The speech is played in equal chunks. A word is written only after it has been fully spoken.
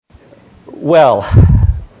Well,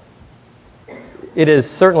 it is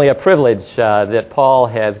certainly a privilege that Paul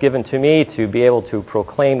has given to me to be able to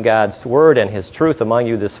proclaim God's Word and His truth among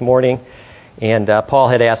you this morning. And Paul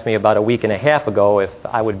had asked me about a week and a half ago if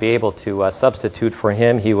I would be able to substitute for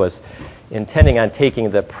him. He was intending on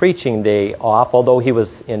taking the preaching day off, although he was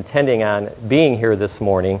intending on being here this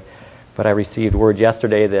morning. But I received word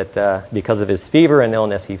yesterday that because of his fever and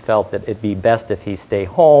illness, he felt that it'd be best if he stay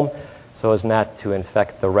home so as not to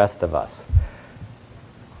infect the rest of us.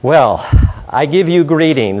 Well, I give you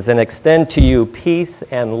greetings and extend to you peace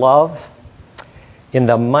and love in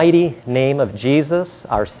the mighty name of Jesus,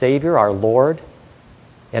 our Savior, our Lord,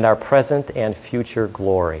 and our present and future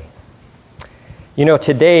glory. You know,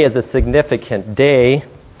 today is a significant day,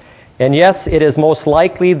 and yes, it is most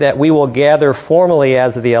likely that we will gather formally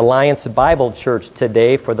as the Alliance Bible Church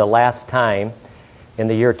today for the last time in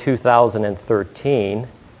the year 2013,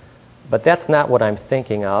 but that's not what I'm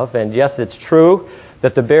thinking of. And yes, it's true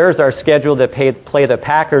that the Bears are scheduled to play the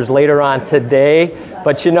Packers later on today.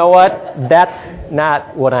 But you know what? That's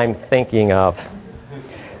not what I'm thinking of.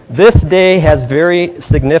 This day has very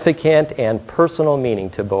significant and personal meaning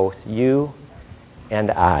to both you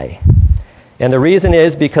and I. And the reason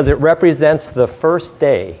is because it represents the first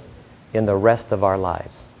day in the rest of our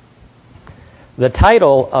lives. The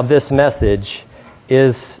title of this message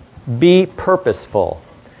is Be Purposeful.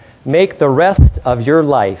 Make the rest of your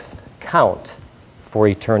life count for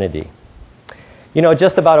eternity. You know,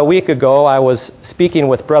 just about a week ago, I was speaking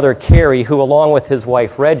with Brother Kerry, who, along with his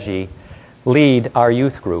wife Reggie, lead our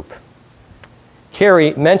youth group.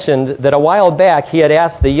 Kerry mentioned that a while back he had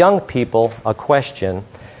asked the young people a question,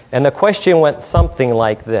 and the question went something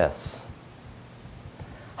like this.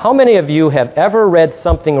 How many of you have ever read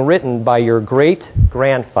something written by your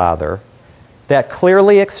great-grandfather that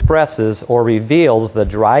clearly expresses or reveals the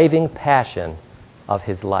driving passion of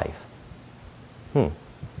his life?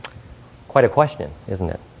 Quite a question, isn't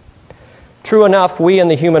it? True enough, we in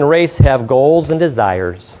the human race have goals and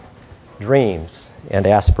desires, dreams and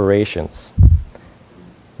aspirations.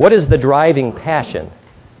 What is the driving passion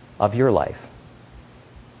of your life?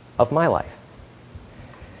 Of my life?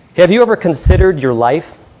 Have you ever considered your life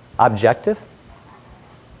objective?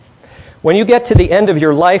 When you get to the end of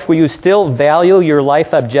your life, will you still value your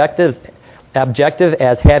life objective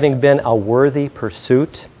as having been a worthy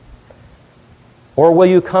pursuit? Or will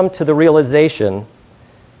you come to the realization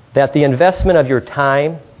that the investment of your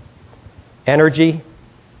time, energy,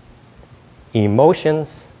 emotions,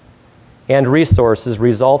 and resources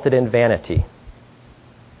resulted in vanity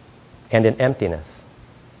and in emptiness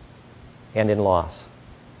and in loss?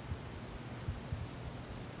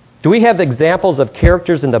 Do we have examples of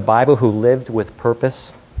characters in the Bible who lived with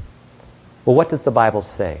purpose? Well, what does the Bible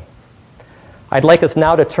say? I'd like us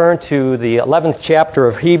now to turn to the 11th chapter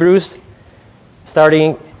of Hebrews,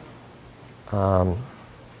 starting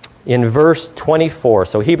in verse 24.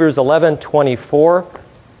 So Hebrews 11:24.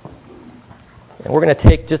 And we're going to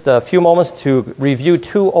take just a few moments to review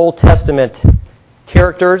two Old Testament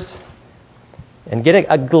characters and get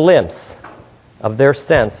a glimpse of their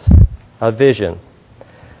sense of vision.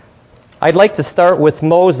 I'd like to start with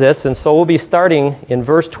Moses, and so we'll be starting in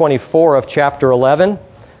verse 24 of chapter 11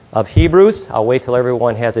 of Hebrews. I'll wait till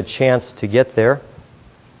everyone has a chance to get there.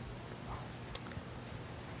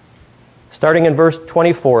 Starting in verse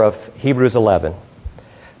 24 of Hebrews 11.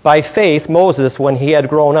 By faith, Moses, when he had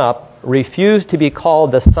grown up, refused to be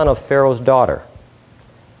called the son of Pharaoh's daughter,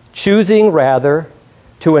 choosing rather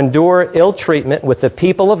to endure ill treatment with the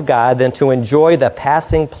people of God than to enjoy the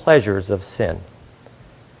passing pleasures of sin,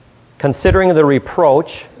 considering the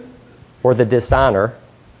reproach or the dishonor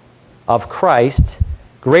of Christ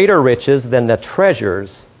greater riches than the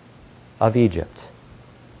treasures of Egypt,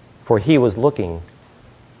 for he was looking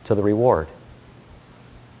to the reward.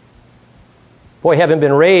 Boy, having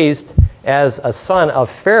been raised as a son of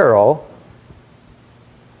Pharaoh,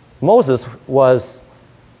 Moses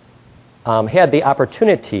had the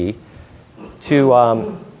opportunity to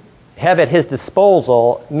have at his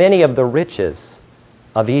disposal many of the riches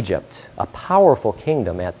of Egypt, a powerful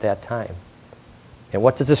kingdom at that time. And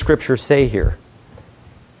what does the Scripture say here?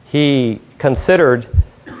 He considered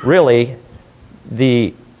really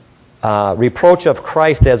the reproach of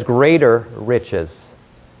Christ as greater riches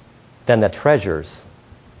than the treasures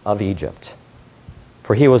of Egypt.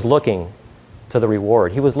 For he was looking to the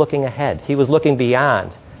reward. He was looking ahead. He was looking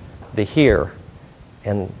beyond the here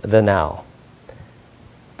and the now.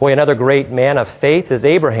 Boy, another great man of faith is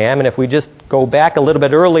Abraham. And if we just go back a little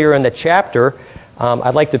bit earlier in the chapter,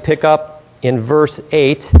 I'd like to pick up in verse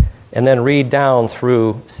 8 and then read down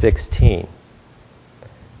through 16.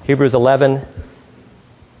 Hebrews 11,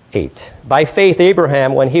 8. By faith,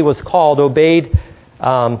 Abraham, when he was called, obeyed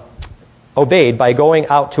by going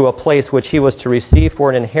out to a place which he was to receive for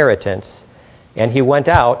an inheritance, and he went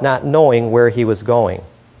out not knowing where he was going.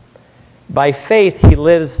 By faith, he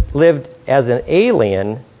lived as an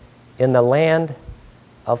alien in the land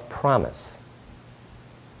of promise.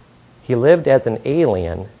 He lived as an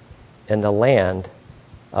alien in the land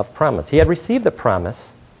of promise. He had received the promise,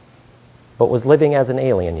 but was living as an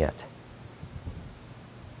alien yet.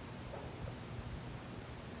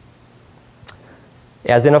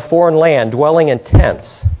 As in a foreign land, dwelling in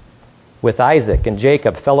tents with Isaac and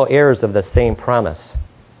Jacob, fellow heirs of the same promise.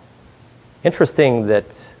 Interesting that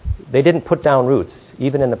they didn't put down roots,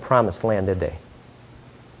 even in the promised land, did they?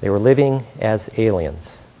 They were living as aliens.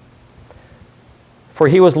 For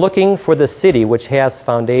he was looking for the city which has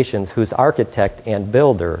foundations, whose architect and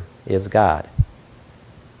builder is God.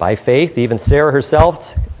 By faith, even Sarah herself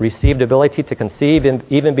received ability to conceive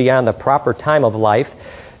even beyond the proper time of life,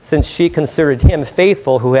 since she considered him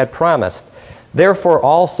faithful who had promised. Therefore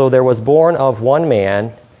also there was born of one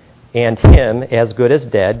man, and him as good as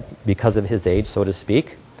dead, because of his age, so to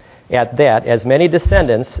speak, at that as many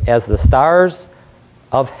descendants as the stars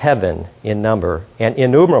of heaven in number, and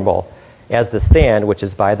innumerable as the sand which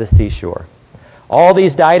is by the seashore. All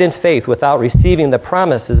these died in faith without receiving the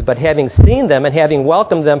promises, but having seen them and having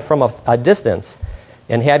welcomed them from a distance,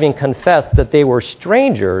 and having confessed that they were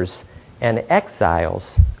strangers and exiles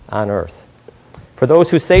on earth. For those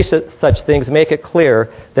who say such things make it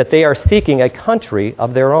clear that they are seeking a country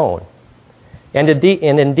of their own. And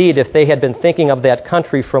indeed, if they had been thinking of that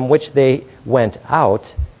country from which they went out,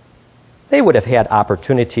 they would have had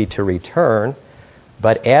opportunity to return.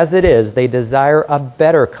 But as it is, they desire a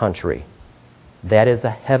better country, that is a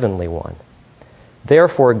heavenly one.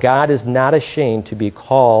 Therefore, God is not ashamed to be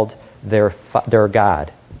called their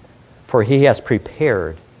God, for he has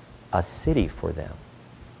prepared a city for them.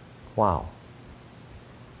 Wow.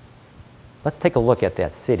 Let's take a look at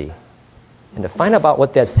that city. And to find out about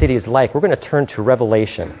what that city is like, we're going to turn to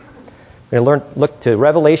Revelation. We're going to look to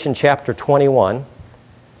Revelation chapter 21.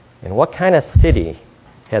 And what kind of city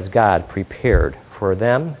has God prepared for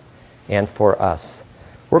them and for us?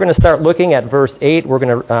 We're going to start looking at verse 8.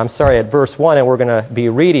 At verse 1, and we're going to be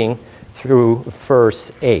reading through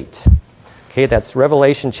verse 8. Okay, that's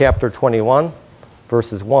Revelation chapter 21,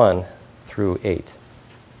 verses 1 through 8.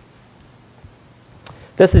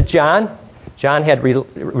 This is John. John had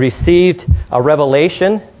received a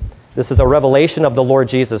revelation. This is a revelation of the Lord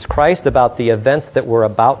Jesus Christ about the events that were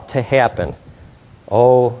about to happen.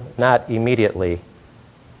 Oh, not immediately,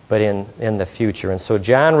 but in the future. And so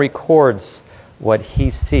John records what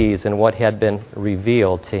he sees and what had been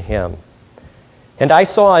revealed to him. And I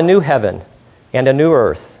saw a new heaven and a new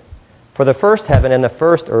earth. For the first heaven and the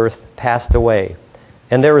first earth passed away,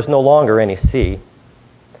 and there is no longer any sea.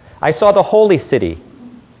 I saw the holy city,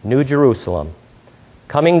 New Jerusalem,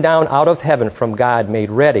 coming down out of heaven from God, made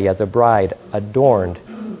ready as a bride adorned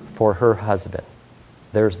for her husband.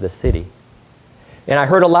 There's the city. And I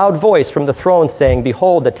heard a loud voice from the throne saying,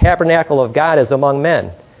 Behold, the tabernacle of God is among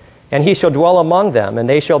men, and he shall dwell among them, and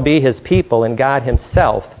they shall be his people, and God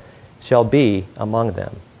himself shall be among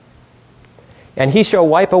them. And he shall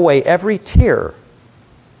wipe away every tear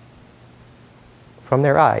from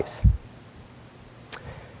their eyes.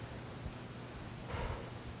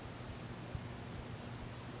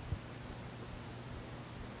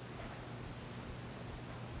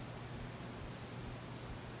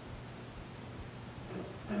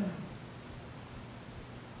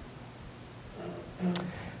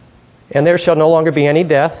 And there shall no longer be any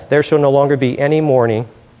death, there shall no longer be any mourning,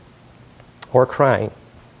 or crying,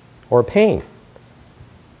 or pain.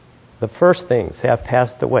 The first things have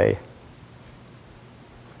passed away.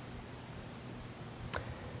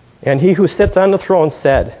 And he who sits on the throne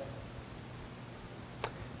said,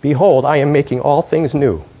 Behold, I am making all things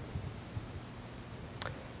new.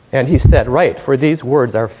 And he said, Write, for these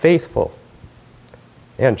words are faithful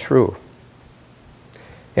and true.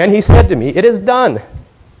 And he said to me, It is done.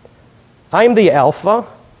 I am the Alpha,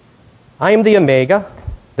 I am the Omega,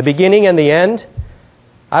 the beginning and the end.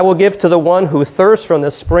 I will give to the one who thirsts from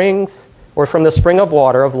the springs, or from the spring of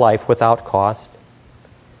water of life without cost.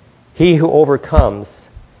 He who overcomes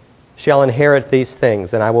shall inherit these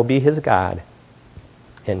things, and I will be his God,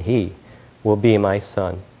 and he will be my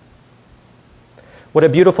son. What a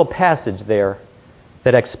beautiful passage there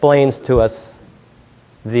that explains to us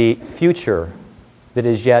the future that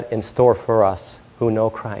is yet in store for us who know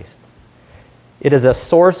Christ. It is a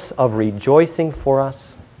source of rejoicing for us,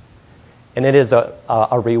 and it is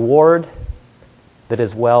a reward that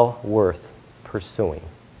is well worth pursuing.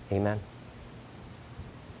 Amen.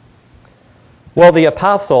 Well, the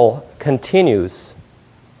apostle continues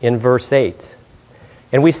in verse 8.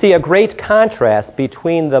 And we see a great contrast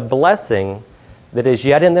between the blessing that is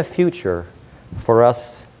yet in the future for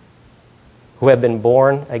us who have been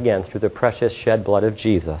born again through the precious shed blood of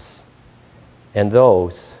Jesus, and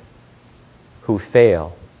those who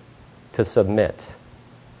fail to submit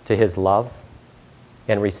to His love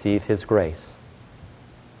and receive His grace.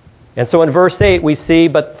 And so in verse 8 we see,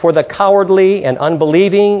 "But for the cowardly and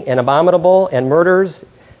unbelieving and abominable and murderers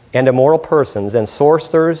and immoral persons and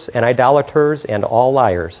sorcerers and idolaters and all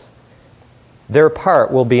liars, their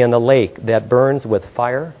part will be in the lake that burns with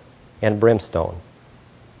fire and brimstone,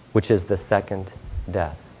 which is the second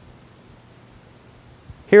death."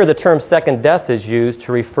 Here the term second death is used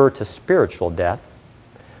to refer to spiritual death.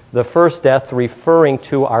 The first death referring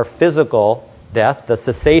to our physical death, the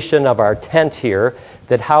cessation of our tent here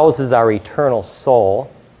that houses our eternal soul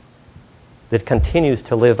that continues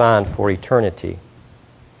to live on for eternity.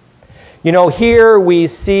 You know, here we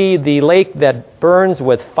see the lake that burns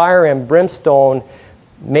with fire and brimstone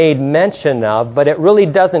made mention of, but it really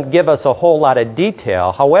doesn't give us a whole lot of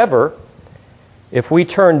detail. However, if we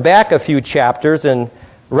turn back a few chapters and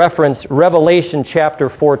reference Revelation chapter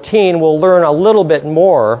 14, we'll learn a little bit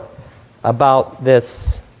more about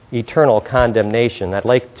this eternal condemnation. I'd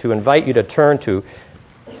like to invite you to turn to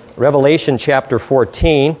Revelation chapter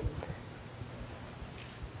 14.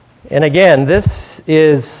 And again, this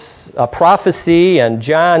is a prophecy, and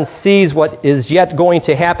John sees what is yet going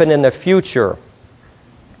to happen in the future.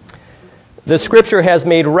 The Scripture has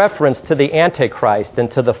made reference to the Antichrist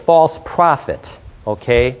and to the false prophet,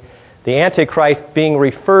 okay? The Antichrist being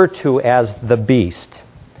referred to as the beast.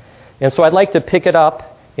 And so I'd like to pick it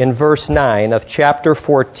up in verse 9 of chapter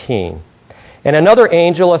 14. "And another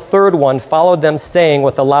angel, a third one, followed them, saying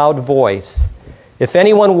with a loud voice, 'If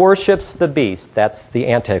anyone worships the beast,'" that's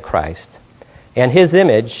the Antichrist, "'and his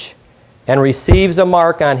image, and receives a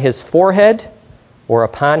mark on his forehead or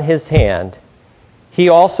upon his hand, he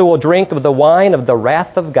also will drink of the wine of the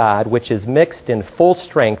wrath of God, which is mixed in full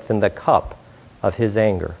strength in the cup of His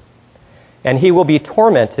anger. And he will be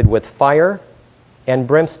tormented with fire and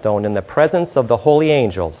brimstone in the presence of the holy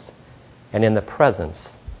angels and in the presence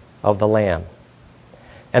of the Lamb.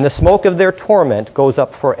 And the smoke of their torment goes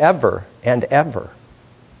up forever and ever.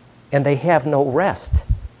 And they have no rest,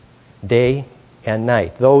 day and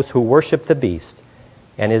night, those who worship the beast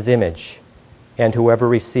and his image, and whoever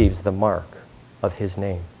receives the mark of his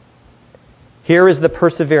name. Here is the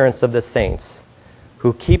perseverance of the saints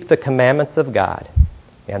who keep the commandments of God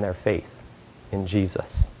and their faith in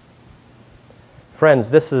Jesus." Friends,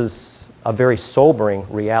 this is a very sobering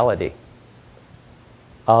reality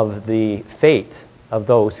of the fate of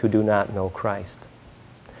those who do not know Christ.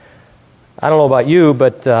 I don't know about you,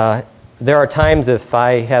 but there are times if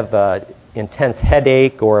I have an intense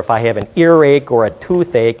headache, or if I have an earache or a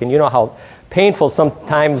toothache, and you know how painful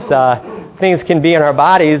sometimes things can be in our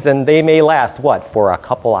bodies, and they may last, for a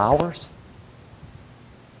couple hours?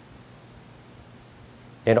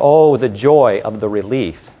 And oh, the joy of the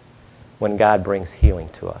relief when God brings healing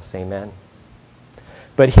to us. Amen.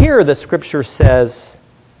 But here the Scripture says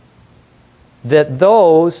that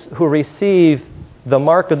those who receive the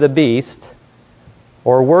mark of the beast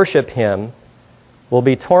or worship him will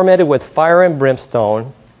be tormented with fire and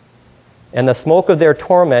brimstone, and the smoke of their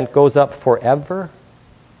torment goes up forever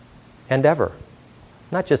and ever.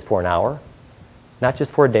 Not just for an hour, not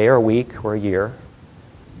just for a day or a week or a year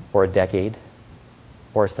or a decade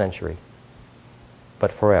or a century,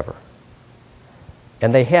 but forever.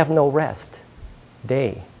 And they have no rest,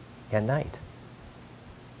 day and night.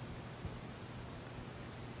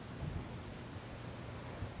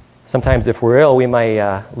 Sometimes if we're ill, we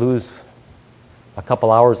may lose a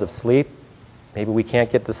couple hours of sleep. Maybe we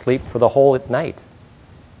can't get to sleep for the whole night.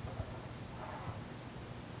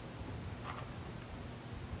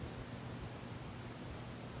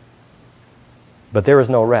 But there is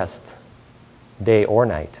no rest, day or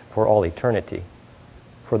night, for all eternity,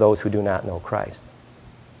 for those who do not know Christ.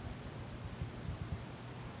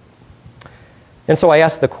 And so I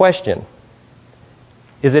ask the question,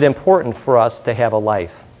 is it important for us to have a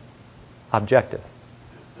life objective?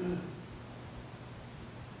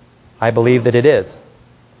 I believe that it is,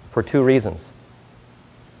 for two reasons.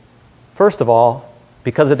 First of all,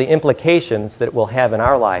 because of the implications that it will have in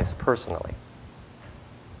our lives personally.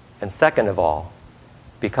 And second of all,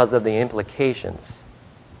 because of the implications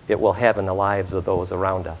it will have in the lives of those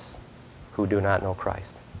around us who do not know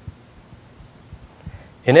Christ.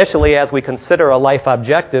 Initially, as we consider a life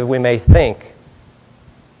objective, we may think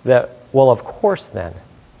that, well, of course then,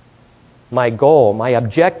 my goal, my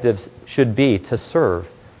objectives should be to serve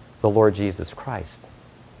the Lord Jesus Christ.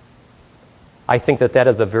 I think that that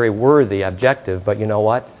is a very worthy objective, but you know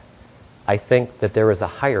what? I think that there is a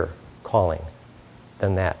higher calling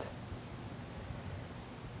than that.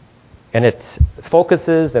 And it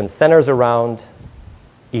focuses and centers around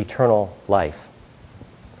eternal life.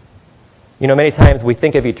 You know, many times we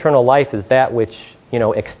think of eternal life as that which,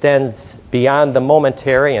 extends beyond the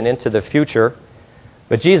momentary and into the future.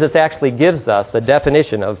 But Jesus actually gives us a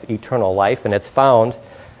definition of eternal life, and it's found,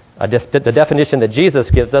 the definition that Jesus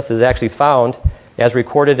gives us is actually found as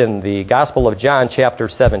recorded in the Gospel of John, chapter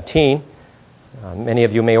 17. Many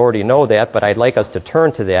of you may already know that, but I'd like us to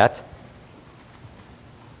turn to that.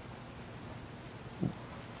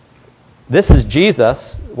 This is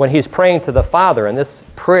Jesus when he's praying to the Father, and this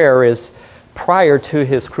prayer is prior to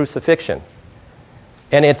his crucifixion.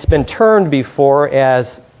 And it's been termed before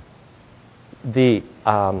as the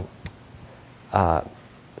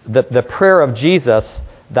prayer of Jesus,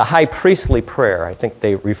 the high priestly prayer. I think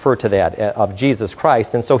they refer to that, of Jesus Christ.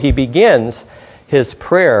 And so he begins his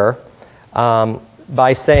prayer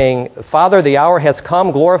by saying, Father, the hour has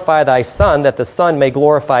come, glorify thy Son, that the Son may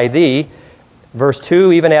glorify thee. Verse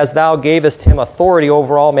 2, even as thou gavest him authority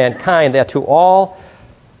over all mankind, that to all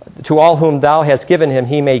whom thou hast given him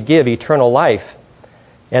he may give eternal life.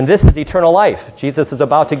 And this is eternal life. Jesus is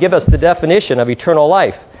about to give us the definition of eternal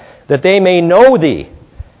life. That they may know thee,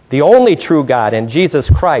 the only true God, and Jesus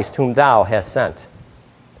Christ, whom thou hast sent.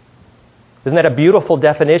 Isn't that a beautiful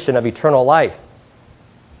definition of eternal life?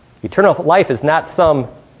 Eternal life is not some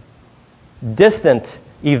distant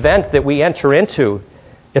event that we enter into.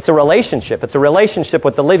 It's a relationship. It's a relationship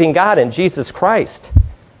with the living God and Jesus Christ.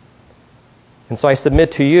 And so I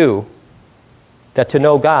submit to you that to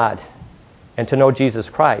know God and to know Jesus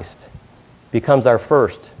Christ becomes our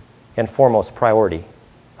first and foremost priority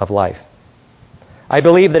of life. I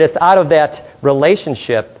believe that it's out of that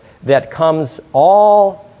relationship that comes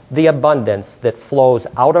all the abundance that flows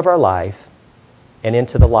out of our life and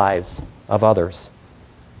into the lives of others.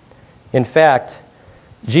 In fact,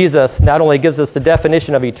 Jesus not only gives us the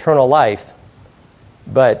definition of eternal life,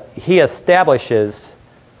 but he establishes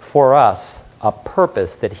for us a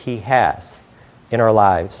purpose that he has in our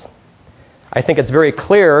lives. I think it's very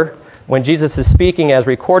clear when Jesus is speaking as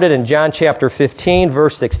recorded in John chapter 15,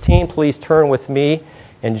 verse 16. Please turn with me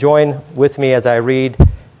and join with me as I read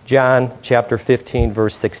John chapter 15,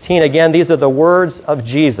 verse 16. Again, these are the words of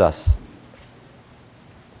Jesus.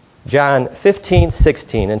 John 15,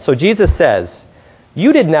 16. And so Jesus says,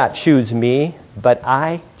 you did not choose me, but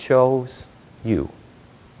I chose you,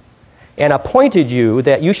 and appointed you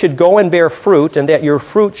that you should go and bear fruit, and that your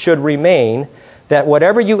fruit should remain, that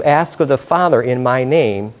whatever you ask of the Father in my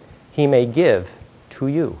name, he may give to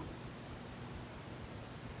you.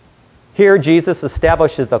 Here, Jesus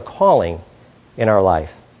establishes a calling in our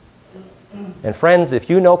life. And friends, if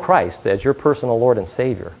you know Christ as your personal Lord and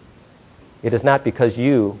Savior, it is not because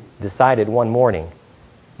you decided one morning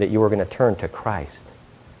that you were going to turn to Christ,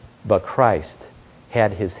 but Christ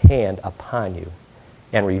had his hand upon you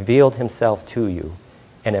and revealed himself to you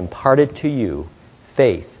and imparted to you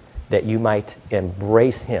faith that you might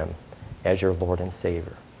embrace him as your Lord and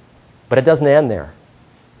Savior. But it doesn't end there.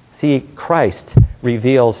 See, Christ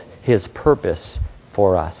reveals his purpose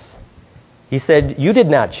for us. He said, you did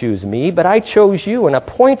not choose me, but I chose you and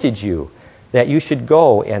appointed you that you should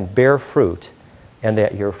go and bear fruit, and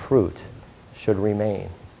that your fruit should remain.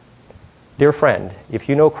 Dear friend, if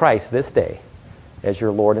you know Christ this day as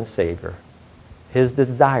your Lord and Savior, his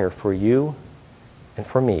desire for you and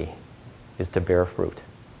for me is to bear fruit.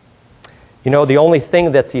 You know, the only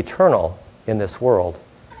thing that's eternal in this world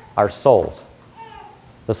are souls.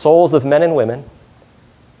 The souls of men and women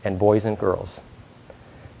and boys and girls.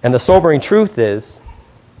 And the sobering truth is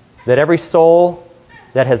that every soul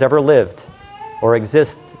that has ever lived or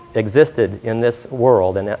existed in this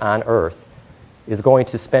world and on earth is going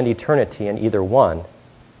to spend eternity in either one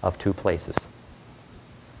of two places.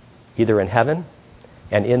 Either in heaven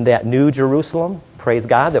and in that new Jerusalem, praise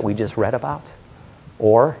God, that we just read about,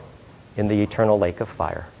 or in the eternal lake of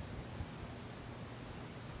fire,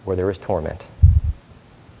 where there is torment.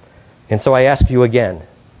 And so I ask you again,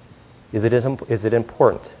 is it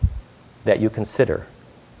important that you consider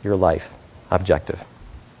your life objective?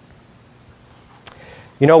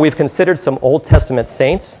 You know, we've considered some Old Testament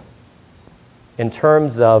saints in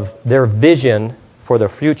terms of their vision for the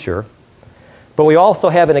future, but we also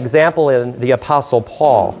have an example in the Apostle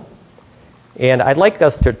Paul. And I'd like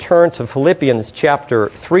us to turn to Philippians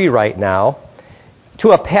chapter 3 right now,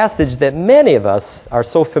 to a passage that many of us are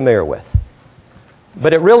so familiar with.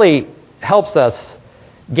 But it really helps us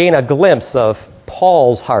gain a glimpse of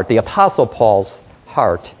Paul's heart, the Apostle Paul's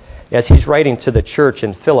heart. as he's writing to the church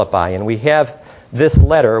in Philippi. And we have this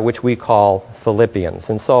letter, which we call Philippians.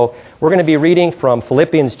 And so we're going to be reading from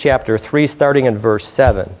Philippians chapter 3, starting in verse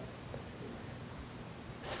 7.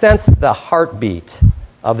 Sense the heartbeat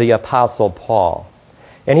of the Apostle Paul.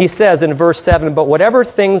 And he says in verse 7, "But whatever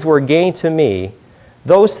things were gain to me,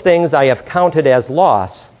 those things I have counted as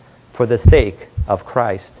loss for the sake of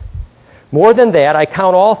Christ. More than that, I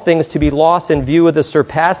count all things to be lost in view of the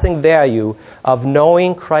surpassing value of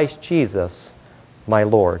knowing Christ Jesus, my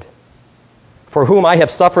Lord, for whom I have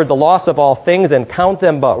suffered the loss of all things and count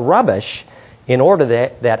them but rubbish, in order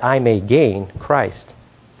that I may gain Christ,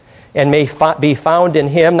 and may be found in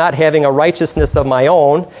him, not having a righteousness of my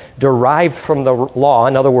own, derived from the law,"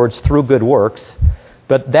 in other words, through good works,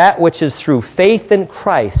 "but that which is through faith in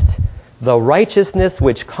Christ, the righteousness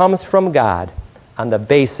which comes from God on the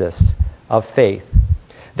basis of faith,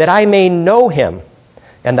 that I may know him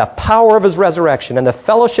and the power of his resurrection and the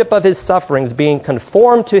fellowship of his sufferings, being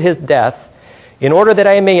conformed to his death, in order that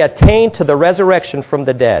I may attain to the resurrection from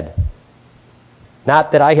the dead.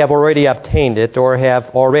 Not that I have already obtained it or have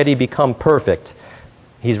already become perfect."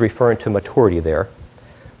 He's referring to maturity there.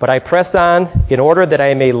 "But I press on in order that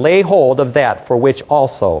I may lay hold of that for which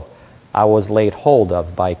also I was laid hold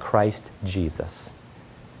of by Christ Jesus."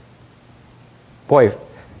 Boy,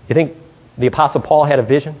 you think the Apostle Paul had a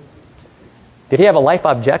vision? Did he have a life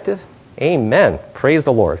objective? Amen. Praise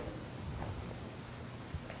the Lord.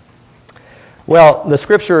 Well, the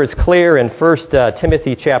Scripture is clear in 1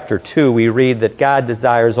 Timothy chapter 2. We read that God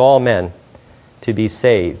desires all men to be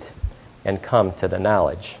saved and come to the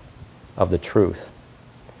knowledge of the truth.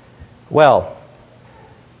 Well,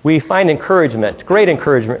 we find encouragement, great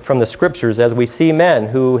encouragement from the Scriptures as we see men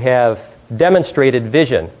who have demonstrated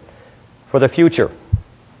vision for the future,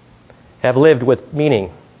 have lived with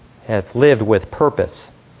meaning, have lived with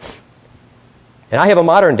purpose. And I have a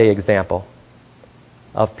modern day example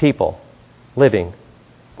of people living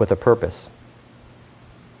with a purpose.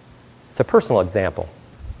 It's a personal example.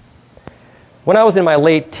 When I was in my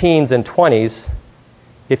late teens and 20s,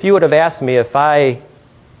 if you would have asked me if I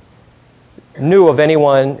knew of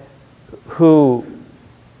anyone who,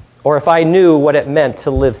 or if I knew what it meant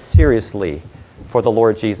to live seriously for the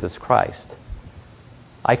Lord Jesus Christ,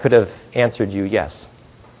 I could have answered you yes.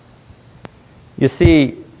 You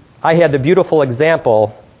see, I had the beautiful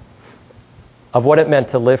example of what it meant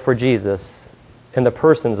to live for Jesus in the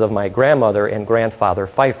persons of my grandmother and grandfather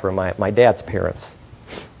Pfeiffer, my dad's parents.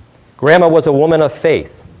 Grandma was a woman of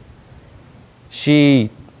faith.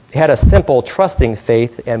 She had a simple, trusting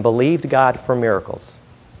faith and believed God for miracles.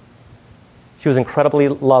 She was incredibly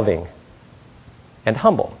loving and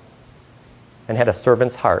humble and had a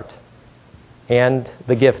servant's heart and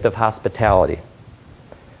the gift of hospitality.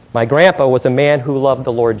 My grandpa was a man who loved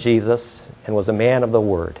the Lord Jesus and was a man of the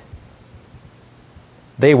Word.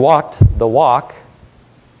 They walked the walk.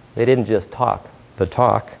 They didn't just talk the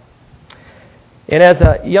talk. And as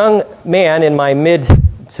a young man in my mid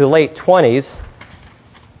to late 20s,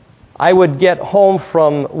 I would get home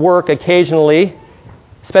from work occasionally,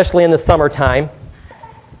 especially in the summertime,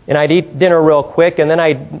 and I'd eat dinner real quick, and then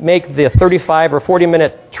I'd make the 35 or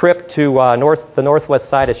 40-minute trip to the northwest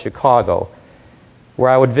side of Chicago, where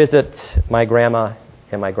I would visit my grandma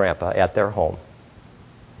and my grandpa at their home.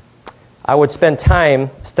 I would spend time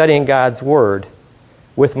studying God's Word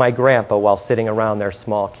with my grandpa while sitting around their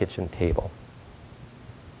small kitchen table.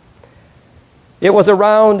 It was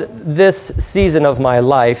around this season of my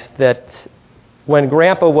life that when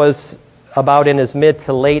Grandpa was about in his mid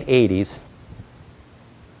to late 80s,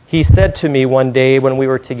 he said to me one day when we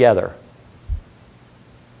were together,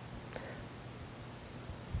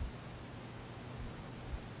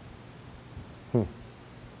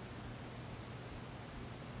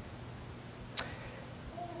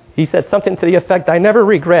 he said something to the effect, "I never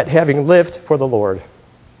regret having lived for the Lord.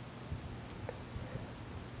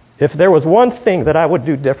 If there was one thing that I would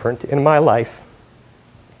do different in my life,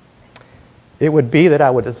 it would be that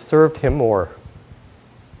I would have served Him more."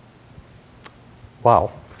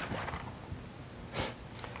 Wow.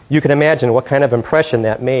 You can imagine what kind of impression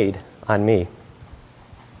that made on me.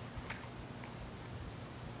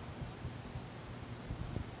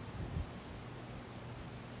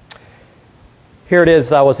 Here it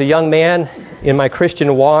is. I was a young man in my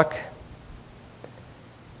Christian walk.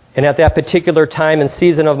 And at that particular time and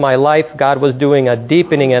season of my life, God was doing a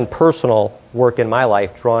deepening and personal work in my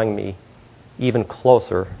life, drawing me even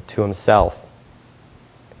closer to Himself.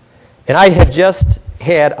 And I had just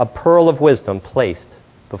had a pearl of wisdom placed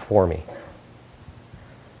before me.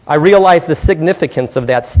 I realized the significance of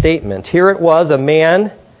that statement. Here it was, a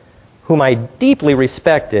man whom I deeply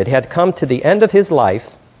respected had come to the end of his life,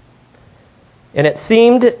 And it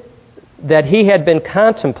seemed that he had been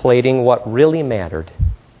contemplating what really mattered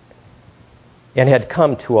and had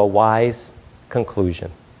come to a wise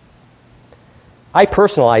conclusion. I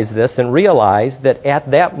personalized this and realized that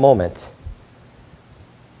at that moment,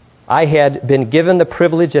 I had been given the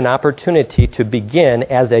privilege and opportunity to begin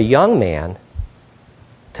as a young man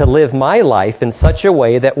to live my life in such a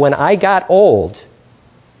way that when I got old,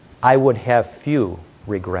 I would have few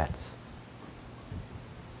regrets.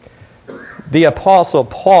 The Apostle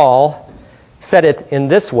Paul said it in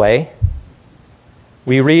this way.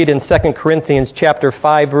 We read in 2 Corinthians chapter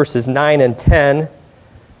 5, verses 9 and 10,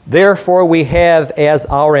 "Therefore we have as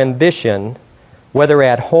our ambition, whether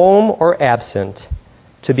at home or absent,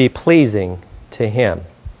 to be pleasing to Him."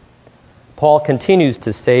 Paul continues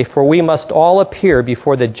to say, "For we must all appear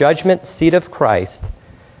before the judgment seat of Christ,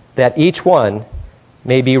 that each one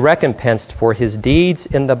may be recompensed for his deeds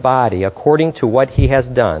in the body according to what he has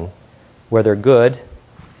done, whether good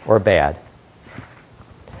or bad."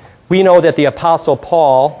 We know that the Apostle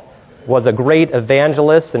Paul was a great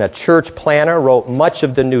evangelist and a church planner, wrote much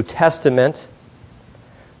of the New Testament.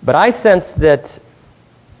 But I sense that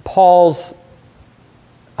Paul's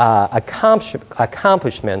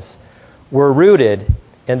accomplishments were rooted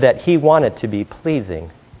in that he wanted to be pleasing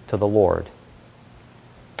to the Lord.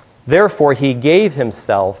 Therefore, he gave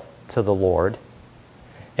himself to the Lord.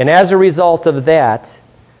 And as a result of that,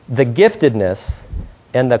 the giftedness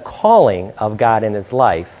and the calling of God in his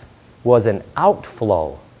life was an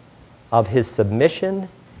outflow of his submission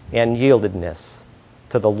and yieldedness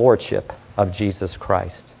to the lordship of Jesus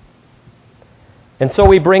Christ. And so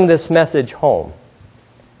we bring this message home.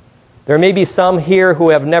 There may be some here who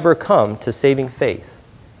have never come to saving faith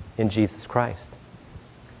in Jesus Christ.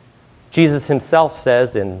 Jesus himself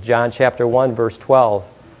says in John chapter 1, verse 12,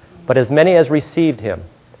 "But as many as received him,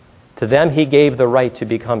 to them he gave the right to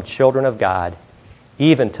become children of God,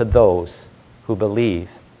 even to those who believe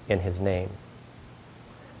in his name."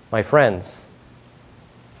 My friends,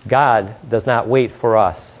 God does not wait for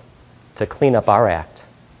us to clean up our act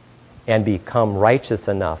and become righteous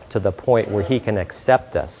enough to the point where he can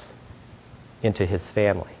accept us into his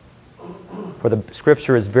family. For the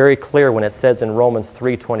Scripture is very clear when it says in Romans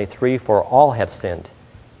 3:23, "For all have sinned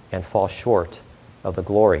and fall short of the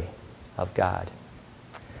glory of God."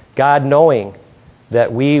 God, knowing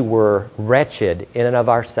that we were wretched in and of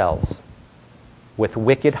ourselves, with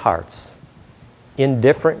wicked hearts,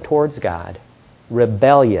 indifferent towards God,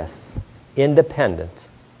 rebellious, independent,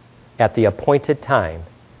 at the appointed time,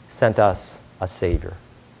 sent us a Savior.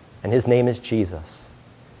 And his name is Jesus.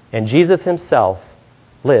 And Jesus himself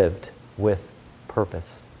lived with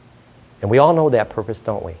purpose. And we all know that purpose,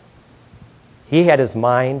 don't we? He had his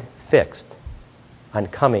mind fixed on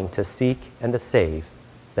coming to seek and to save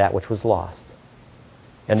that which was lost.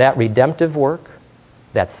 And that redemptive work,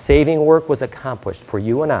 that saving work was accomplished for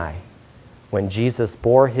you and I when Jesus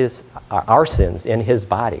bore our sins in his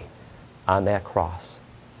body on that cross.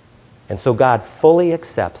 And so God fully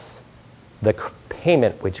accepts the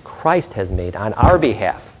payment which Christ has made on our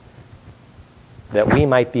behalf, that we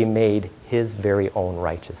might be made his very own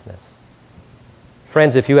righteousness.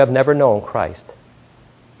 Friends, if you have never known Christ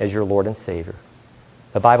as your Lord and Savior,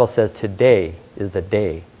 the Bible says today is the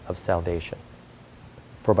day of salvation.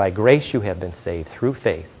 For by grace you have been saved through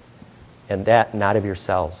faith, and that not of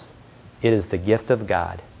yourselves. It is the gift of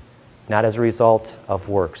God, not as a result of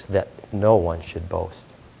works, that no one should boast.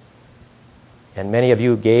 And many of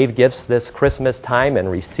you gave gifts this Christmas time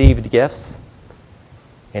and received gifts.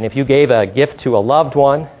 And if you gave a gift to a loved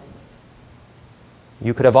one,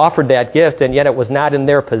 you could have offered that gift, and yet it was not in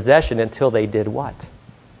their possession until they did what?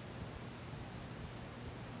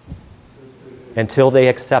 Until they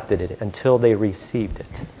accepted it, until they received it.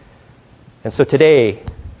 And so today,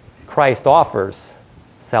 Christ offers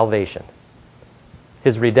salvation.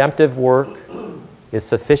 His redemptive work is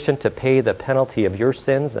sufficient to pay the penalty of your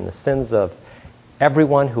sins and the sins of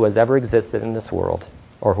everyone who has ever existed in this world,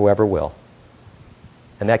 or whoever will.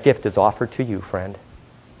 And that gift is offered to you, friend.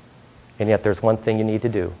 And yet there's one thing you need to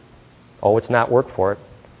do. Oh, it's not work for it.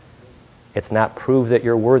 It's not prove that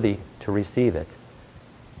you're worthy to receive it.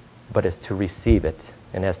 But it's to receive it.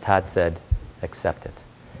 And as Todd said, accept it.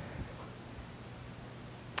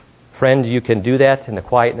 Friend, you can do that in the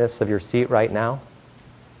quietness of your seat right now,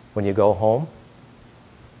 when you go home,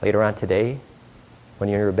 later on today, when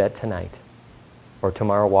you're in your bed tonight, or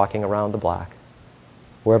tomorrow walking around the block,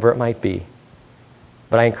 wherever it might be.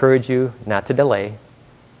 But I encourage you not to delay,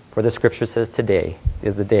 for the Scripture says today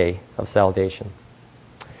is the day of salvation.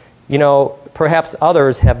 You know, perhaps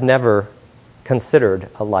others have never considered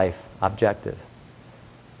a life objective.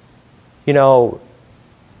 You know,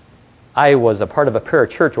 I was a part of a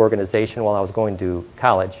parachurch organization while I was going to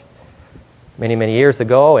college many, many years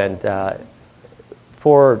ago, and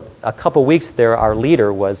for a couple weeks there, our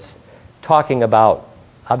leader was talking about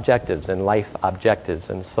objectives and life objectives,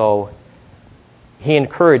 and so he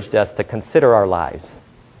encouraged us to consider our lives,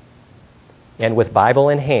 and with Bible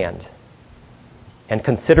in hand, and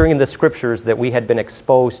considering the scriptures that we had been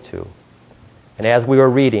exposed to, and as we were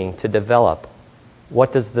reading, to develop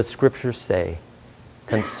what does the scripture say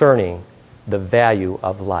concerning the value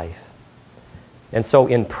of life. And so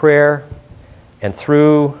in prayer and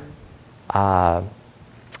through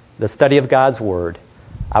the study of God's Word,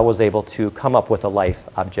 I was able to come up with a life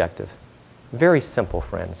objective. Very simple,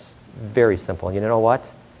 friends. Very simple. And you know what?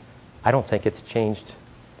 I don't think it's changed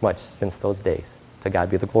much since those days. To God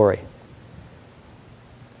be the glory.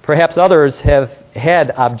 Perhaps others have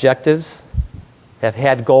had objectives, have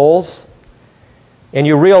had goals, and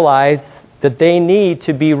you realize that they need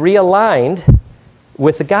to be realigned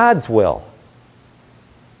with God's will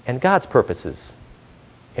and God's purposes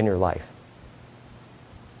in your life.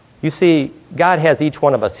 You see, God has each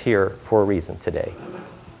one of us here for a reason today.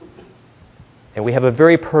 And we have a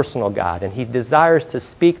very personal God, and He desires to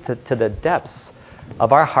speak to the depths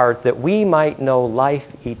of our heart that we might know life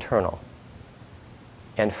eternal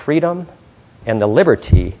and freedom and the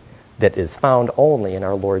liberty that is found only in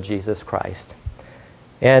our Lord Jesus Christ.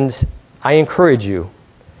 And I encourage you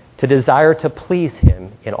to desire to please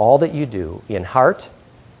Him in all that you do, in heart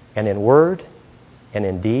and in word and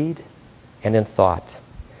in deed and in thought.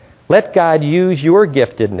 Let God use your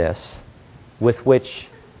giftedness with which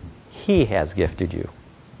He has gifted you.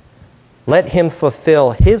 Let Him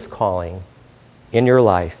fulfill His calling in your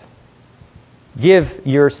life. Give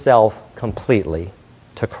yourself completely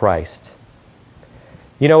to Christ.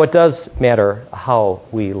 You know, it does matter how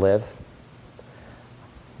we live,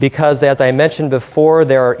 because as I mentioned before,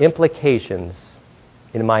 there are implications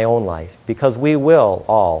in my own life, because we will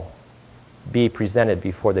all be presented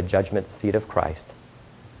before the judgment seat of Christ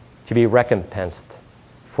to be recompensed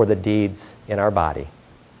for the deeds in our body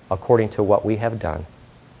according to what we have done.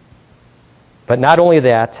 But not only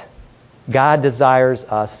that, God desires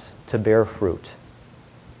us to bear fruit.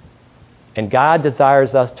 And God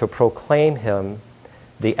desires us to proclaim Him,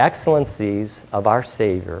 the excellencies of our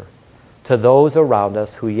Savior, to those around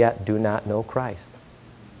us who yet do not know Christ.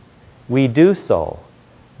 We do so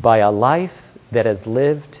by a life that is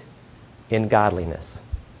lived in godliness,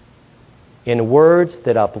 in words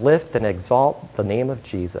that uplift and exalt the name of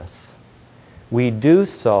Jesus. We do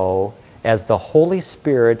so as the Holy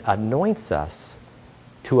Spirit anoints us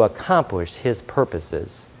to accomplish His purposes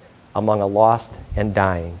among a lost and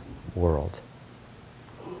dying world.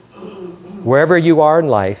 Wherever you are in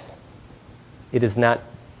life, it is not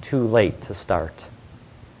too late to start.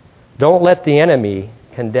 Don't let the enemy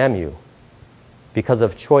condemn you because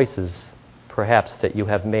of choices perhaps that you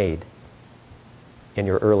have made in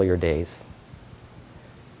your earlier days.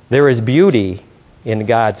 There is beauty in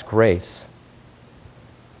God's grace.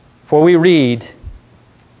 For we read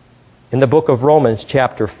in the book of Romans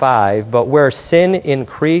chapter 5, but where sin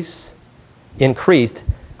increased,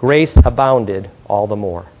 grace abounded all the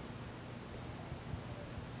more.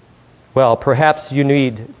 Well, perhaps you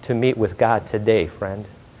need to meet with God today, friend.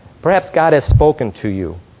 Perhaps God has spoken to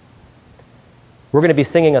you. We're going to be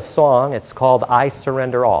singing a song. It's called I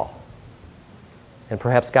Surrender All. And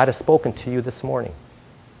perhaps God has spoken to you this morning.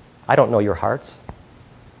 I don't know your hearts,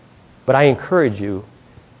 but I encourage you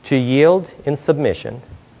to yield in submission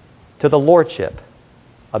to the Lordship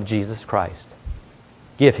of Jesus Christ.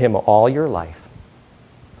 Give Him all your life.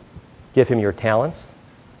 Give Him your talents,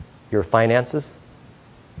 your finances,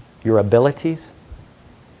 your abilities,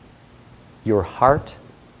 your heart,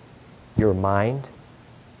 your mind.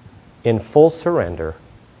 In full surrender,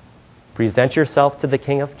 present yourself to the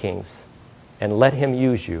King of Kings and let Him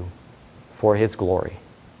use you for His glory.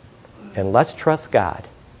 And let's trust God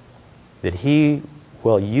that He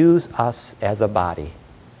will use us as a body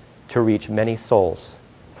to reach many souls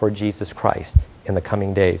for Jesus Christ in the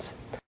coming days.